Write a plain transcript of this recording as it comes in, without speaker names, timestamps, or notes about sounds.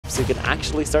so we can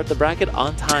actually start the bracket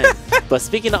on time. But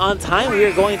speaking of on time, we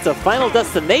are going to Final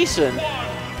Destination.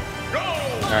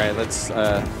 All right, let's see.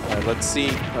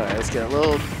 All right, let's get a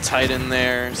little tight in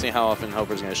there. See how often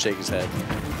HelpR's going to shake his head.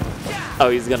 Oh,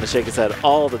 he's going to shake his head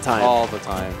all the time. All the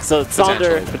time. So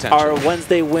Sonder, our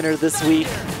Wednesday winner this week,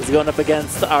 is going up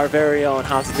against our very own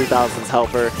House of 3000's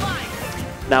HelpR.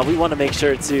 Now, we want to make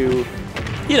sure to,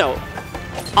 you know,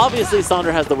 obviously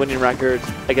Sonder has the winning record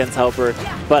against HelpR,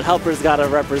 but HelpR's got to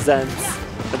represent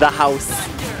the house,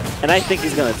 and I think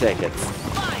he's going to take it.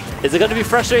 Is it going to be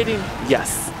frustrating?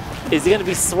 Yes. Is he going to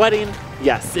be sweating?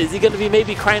 Yes. Is he going to be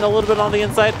maybe crying a little bit on the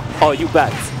inside? Oh, you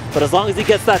bet. But as long as he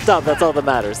gets that dub, that's all that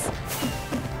matters.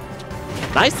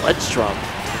 Nice ledge trump.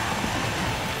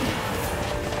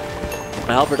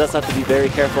 Now, HelpR does have to be very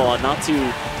careful not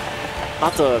to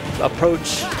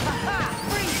approach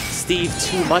Steve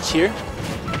too much here.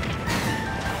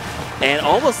 And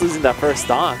almost losing that first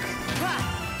stock.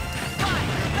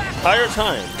 Higher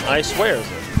time, I swear.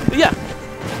 Yeah.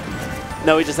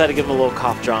 No, we just had to give him a little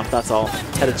cough drop, that's all.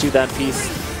 Had to chew that piece.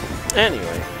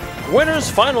 Anyway, winners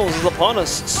finals is upon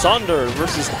us. Sonder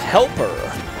versus HelpR.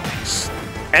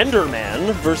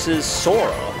 Enderman versus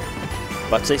Sora.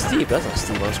 About to say Steve, that's not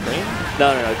Steve on screen.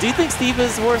 No, no, no. Do you think Steve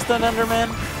is worse than Enderman?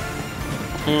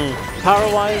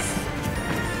 Power-wise?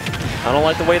 I don't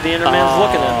like the way the Enderman's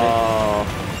looking at me.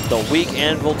 The weak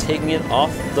anvil taking it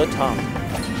off the top.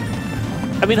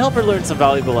 I mean, HelpR learned some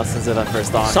valuable lessons in that first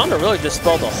stock. Sonder really just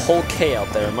spelled a whole K out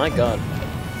there, my god.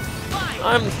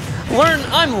 I'm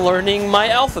learning my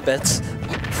alphabets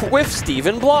with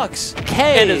Steven Blocks.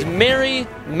 K. And his merry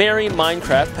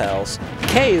Minecraft pals.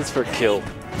 K is for kill.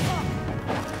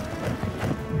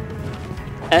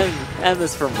 M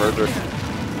is for murder.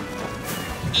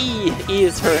 E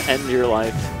is for end your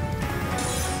life.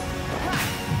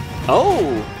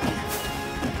 Oh!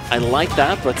 I like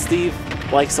that, but Steve,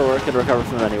 like Sora, can recover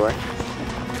from anywhere.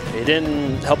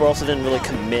 HelpR also didn't really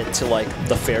commit to like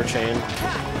the fair chain.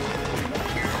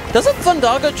 Doesn't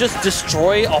Thundaga just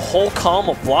destroy a whole column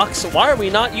of blocks? Why are we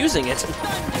not using it?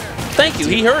 Thank you,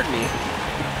 he heard me.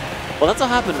 Well, that's what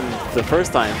happened the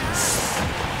first time.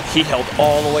 He held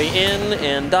all the way in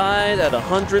and died at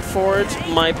 100 for it.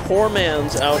 My poor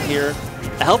man's out here.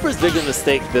 HelpR's biggest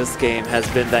mistake this game has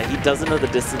been that he doesn't know the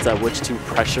distance at which to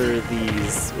pressure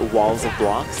these walls of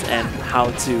blocks and how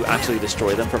to actually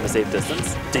destroy them from a safe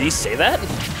distance. Did he say that?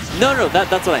 No,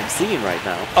 that's what I'm seeing right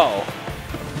now. Oh.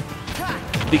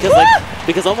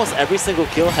 Because almost every single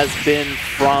kill has been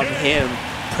from him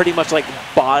pretty much like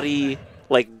body,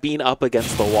 like being up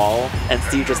against the wall, and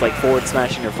Steve just like forward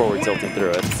smashing or forward tilting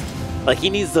through it. Like,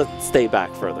 he needs to stay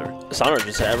back further. Sonder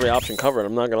just had every option covered,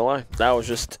 I'm not gonna lie. That was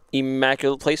just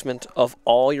immaculate placement of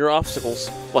all your obstacles.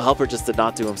 Well, HelpR just did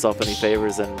not do himself any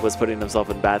favors and was putting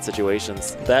himself in bad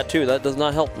situations. That too, that does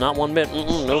not help, not one bit.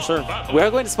 No sir. We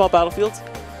are going to small battlefields.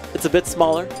 It's a bit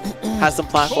smaller, has some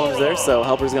platforms there, so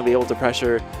HelpR's gonna be able to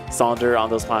pressure Sonder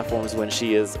on those platforms when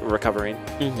she is recovering.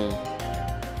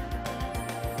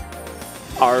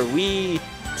 Are we...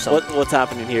 What's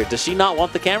happening here? Does she not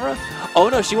want the camera? Oh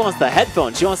no, she wants the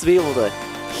headphones. She wants to be able to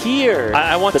hear.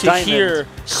 I want to hear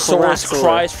Sora's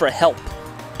cries for help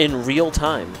in real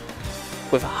time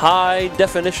with high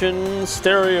definition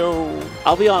stereo.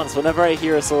 I'll be honest, whenever I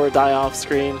hear a Sora die off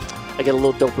screen, I get a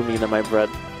little dopamine in my bread.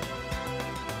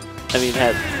 I mean,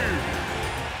 head.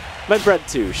 My bread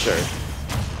too, sure.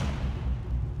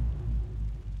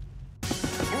 3,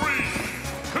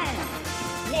 2,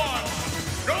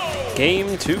 1, go!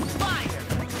 Game 2.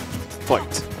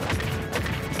 Fight.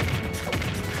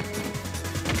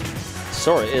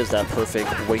 Sora is that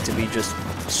perfect way to be just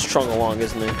strung along,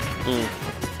 isn't it?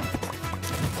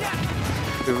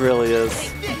 It really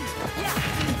is.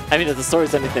 I mean, if the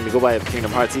story's anything to go by of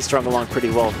Kingdom Hearts, he's strung along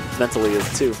pretty well mentally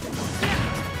as too.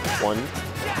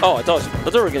 Oh, I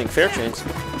thought we were getting fair chains.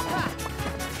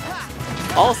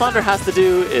 All Sonder has to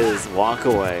do is walk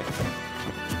away.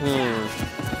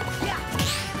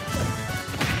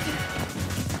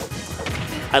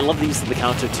 I love the use of the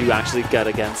counter to actually get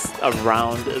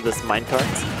around this minecart.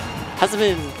 Hasn't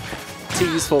been too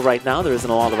useful right now. There isn't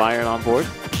a lot of iron on board.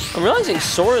 I'm realizing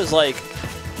Sora's like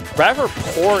rather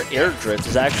poor air drift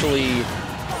is actually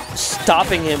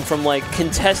stopping him from like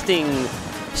contesting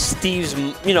Steve's,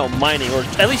 mining, or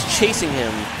at least chasing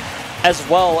him as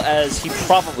well as he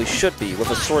probably should be with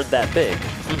a sword that big.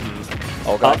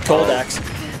 Oh god, Cold Axe.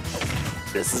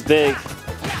 This is big.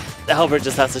 HelpR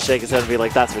just has to shake his head and be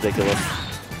like, that's ridiculous.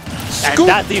 And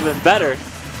that's even better.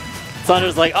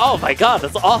 Sonder's like, oh my god,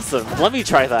 that's awesome. Let me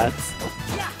try that.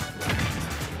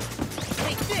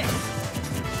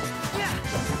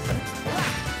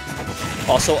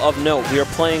 Also of note, we are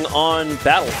playing on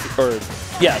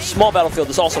small battlefield.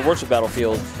 This also works with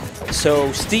battlefield.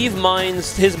 So Steve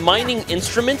mines, his mining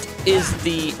instrument is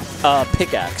the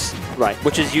pickaxe. Right.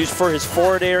 Which is used for his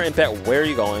forward air impact. Where are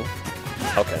you going?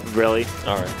 Okay. Really?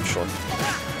 All right, sure.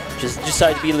 Just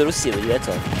decided to be a little silly, that's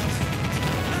all.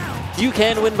 You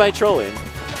can win by trolling.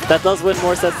 That does win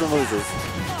more sets than loses.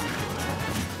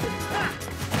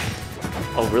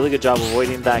 Oh, really good job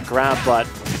avoiding that grab, but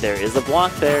there is a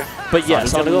block there. But yeah,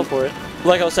 he's gonna go for it.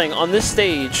 Like I was saying, on this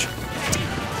stage,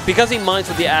 because he mines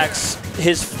with the axe,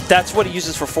 that's what he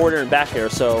uses for forward air and back air.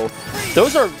 So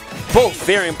those are both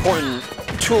very important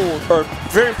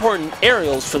very important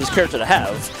aerials for this character to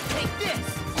have.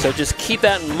 So just keep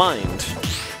that in mind.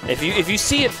 If you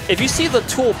see the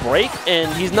tool break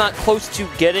and he's not close to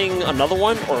getting another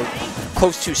one, or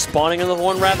close to spawning another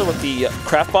one rather with the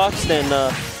craft box, then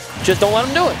just don't let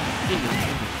him do it.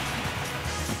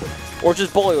 Or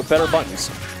just bully with better buttons.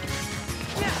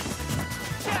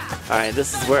 Alright,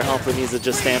 this is where HelpR needs to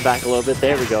just stand back a little bit.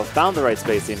 There we go. Found the right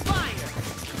spacing.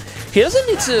 He doesn't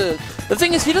need to... The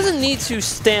thing is, he doesn't need to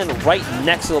stand right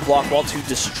next to the block wall to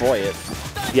destroy it.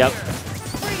 Yep.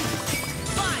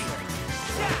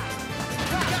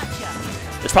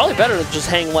 It's probably better to just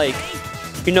hang, like,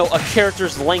 you know, a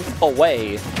character's length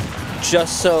away,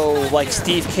 just so, like,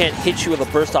 Steve can't hit you with a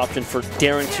burst option for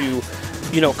daring to,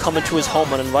 you know, come into his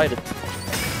home uninvited.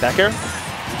 Back air?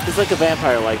 He's like a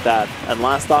vampire like that. And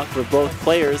last stock for both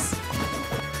players.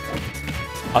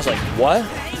 I was like, what?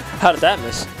 How did that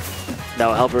miss?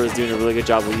 No, HelpR is doing a really good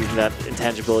job of using that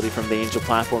intangibility from the Angel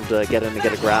platform to get in and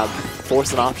get a grab.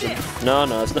 Force an option. No,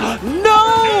 it's not.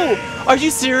 No! Are you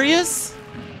serious?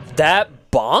 That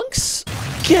bonks?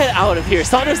 Get out of here.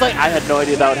 Sonder's like, I had no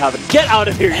idea that would happen. Get out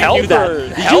of here. You knew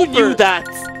that. You knew that.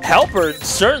 HelpR,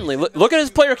 certainly. Look at his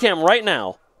player cam right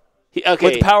now. Okay.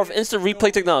 With the power of instant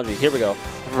replay technology. Here we go.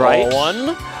 Right.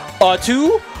 1,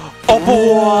 2,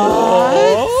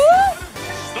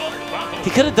 He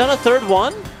could have done a third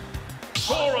one?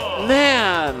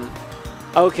 Man.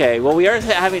 Okay, well, we are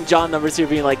having John numbers here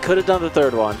being like, could have done the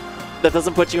third one. That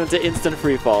doesn't put you into instant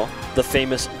free fall. The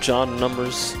famous John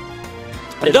numbers.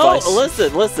 No,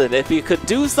 listen. If you could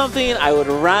do something, I would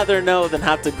rather know than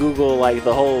have to Google like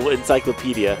the whole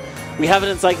encyclopedia. We have an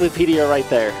encyclopedia right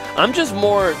there. I'm just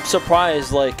more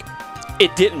surprised, like,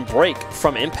 it didn't break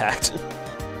from impact.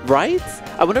 Right?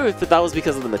 I wonder if that was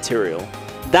because of the material.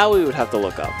 That we would have to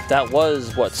look up. That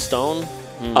was, what, stone?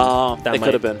 It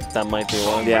could have been. That might be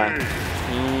one. Yeah.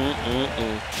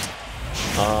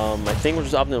 I think we're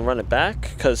just opting to run it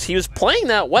back, because he was playing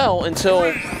that well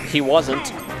until he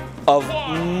wasn't, of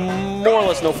more or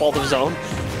less no fault of his own.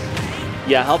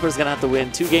 Yeah, HelpR's going to have to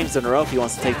win 2 games in a row if he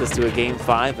wants to take this to a Game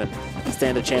 5 and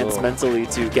stand a chance mentally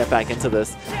to get back into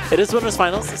this. It is winners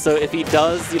finals, so if he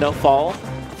does, you know, fall,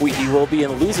 he will be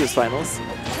in losers finals.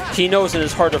 He knows in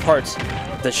his heart of hearts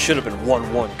that should have been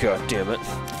 1-1, god damn it.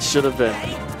 Should have been.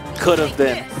 Could have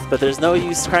been. But there's no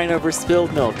use crying over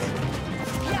spilled milk.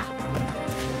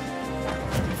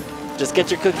 Just get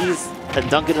your cookies and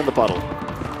dunk it in the puddle.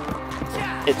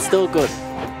 It's still good.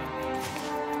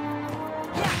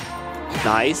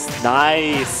 Nice.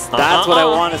 That's what I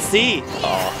want to see.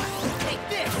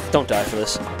 Oh. Don't die for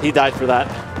this. He died for that.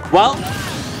 Well,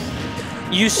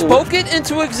 you spoke it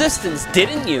into existence,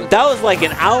 didn't you? That was like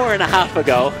an hour and a half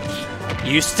ago.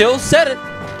 You still said it.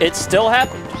 It still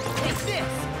happened.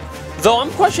 Though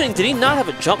I'm questioning, did he not have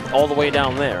a jump all the way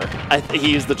down there?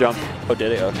 He used the jump. Oh,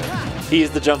 did he? Okay. He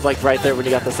used the jump like right there when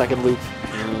he got the second loop.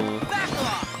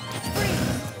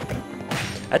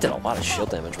 That did a lot of shield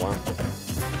damage, wow.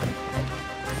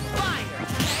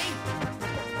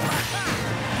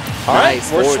 Alright,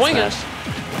 Nice we're forward swinging.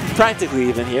 smash. Practically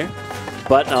even here.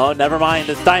 But no, never mind,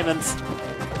 it's diamonds.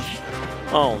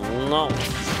 Oh no.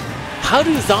 How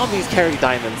do zombies carry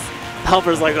diamonds?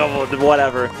 HelpR's like, oh,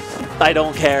 whatever. I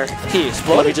don't care. He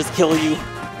exploded. Let me just kill you.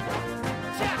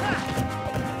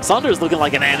 Sonder's looking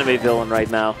like an anime villain right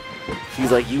now.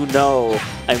 He's like, you know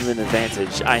I'm in an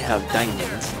advantage. I have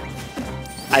diamonds.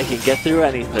 I can get through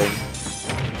anything.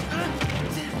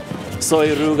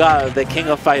 Soy Rugal, the king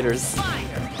of fighters.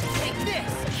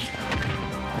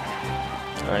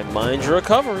 Alright, mind your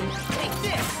recovery.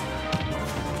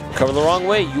 Cover the wrong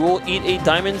way, you will eat a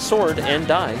diamond sword and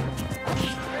die.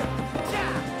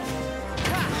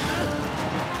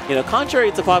 You know,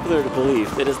 contrary to popular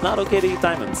belief, it is not okay to eat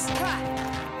diamonds.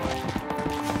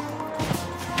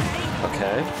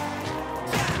 Okay.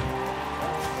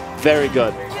 Very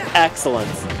good. Excellent.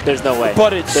 There's no way.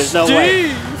 But it's There's Steve! no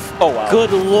way. Oh, wow.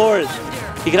 Good lord.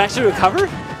 He can actually recover?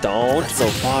 Don't. So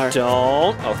far.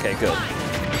 Don't. Okay, good.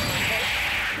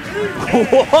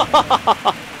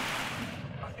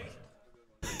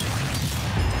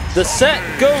 The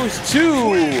set goes to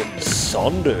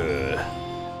Sonder.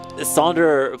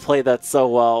 Sonder played that so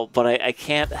well, but I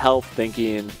can't help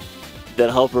thinking that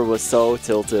HelpR was so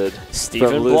tilted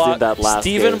from losing that last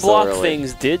game block so early.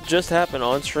 things did just happen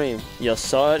on stream. You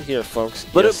saw it here, folks.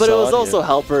 But it was also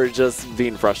HelpR just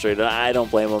being frustrated. I don't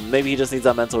blame him. Maybe he just needs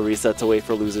that mental reset to wait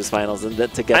for losers finals and then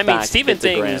to get back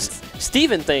into grands.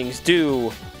 Steven things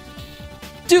do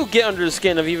get under the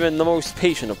skin of even the most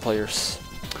patient of players,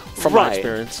 from my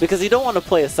experience. Because you don't want to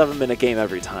play a 7-minute game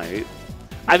every time.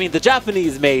 I mean, the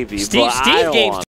Japanese maybe, but I don't want